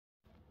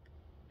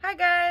Hi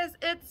guys,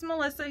 it's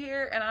Melissa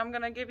here, and I'm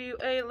gonna give you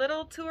a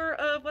little tour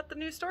of what the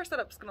new store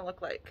setup's gonna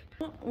look like.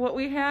 What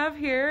we have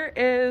here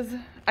is,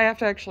 I have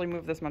to actually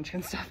move this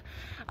Munchkin stuff.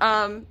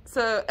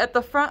 So at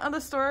the front of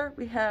the store,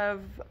 we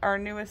have our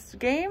newest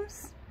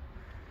games.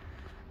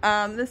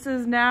 This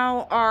is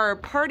now our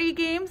party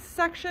games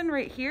section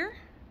right here.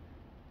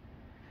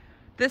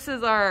 This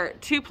is our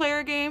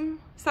two-player game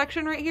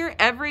section right here.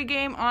 Every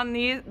game on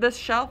this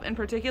shelf in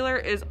particular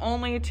is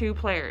only 2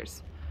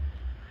 players.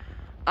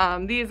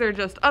 These are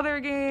just other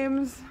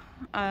games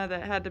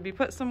that had to be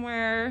put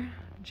somewhere,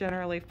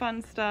 generally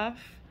fun stuff.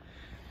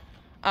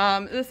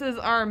 This is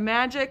our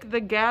Magic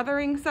the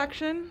Gathering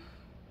section.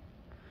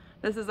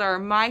 This is our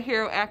My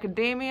Hero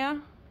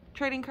Academia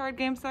trading card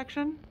game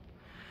section.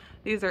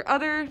 These are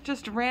other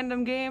just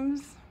random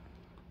games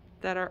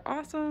that are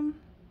awesome.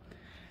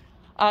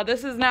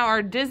 This is now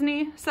our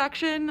Disney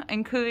section,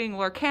 including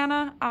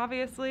Lorcana,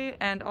 obviously,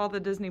 and all the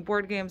Disney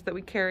board games that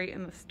we carry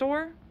in the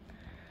store.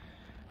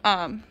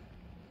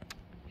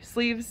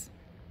 Sleeves.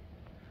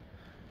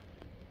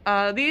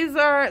 This is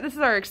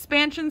our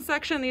expansion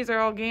section. These are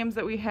all games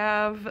that we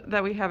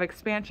have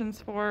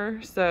expansions for.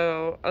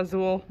 So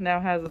Azul now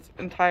has its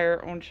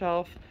entire own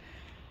shelf.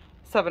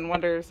 Seven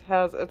Wonders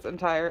has its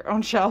entire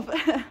own shelf.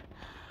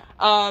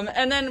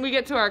 And then we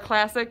get to our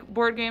classic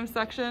board game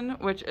section,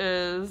 which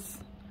is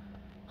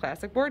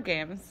classic board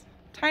games.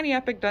 Tiny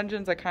Epic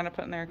Dungeons I kind of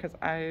put in there because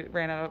I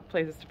ran out of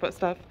places to put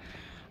stuff.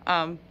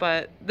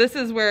 But this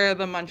is where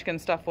the Munchkin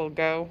stuff will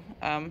go.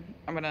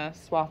 I'm gonna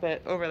swap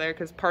it over there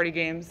because party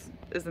games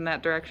is in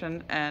that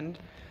direction and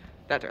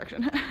that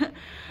direction.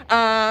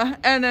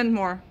 And then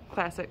more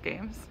classic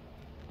games.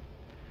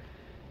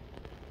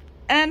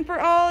 And for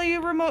all you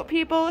remote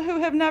people who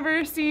have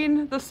never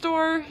seen the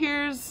store,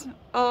 here's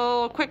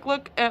a quick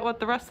look at what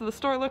the rest of the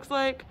store looks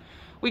like.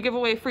 We give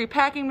away free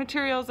packing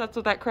materials. That's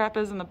what that crap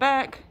is in the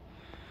back.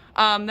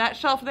 That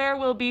shelf there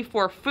will be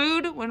for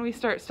food when we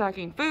start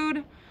stocking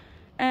food.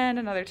 And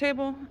another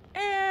table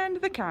and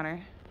the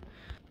counter.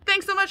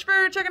 Thanks so much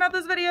for checking out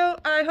this video.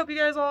 I hope you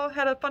guys all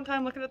had a fun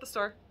time looking at the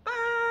store.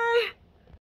 Bye!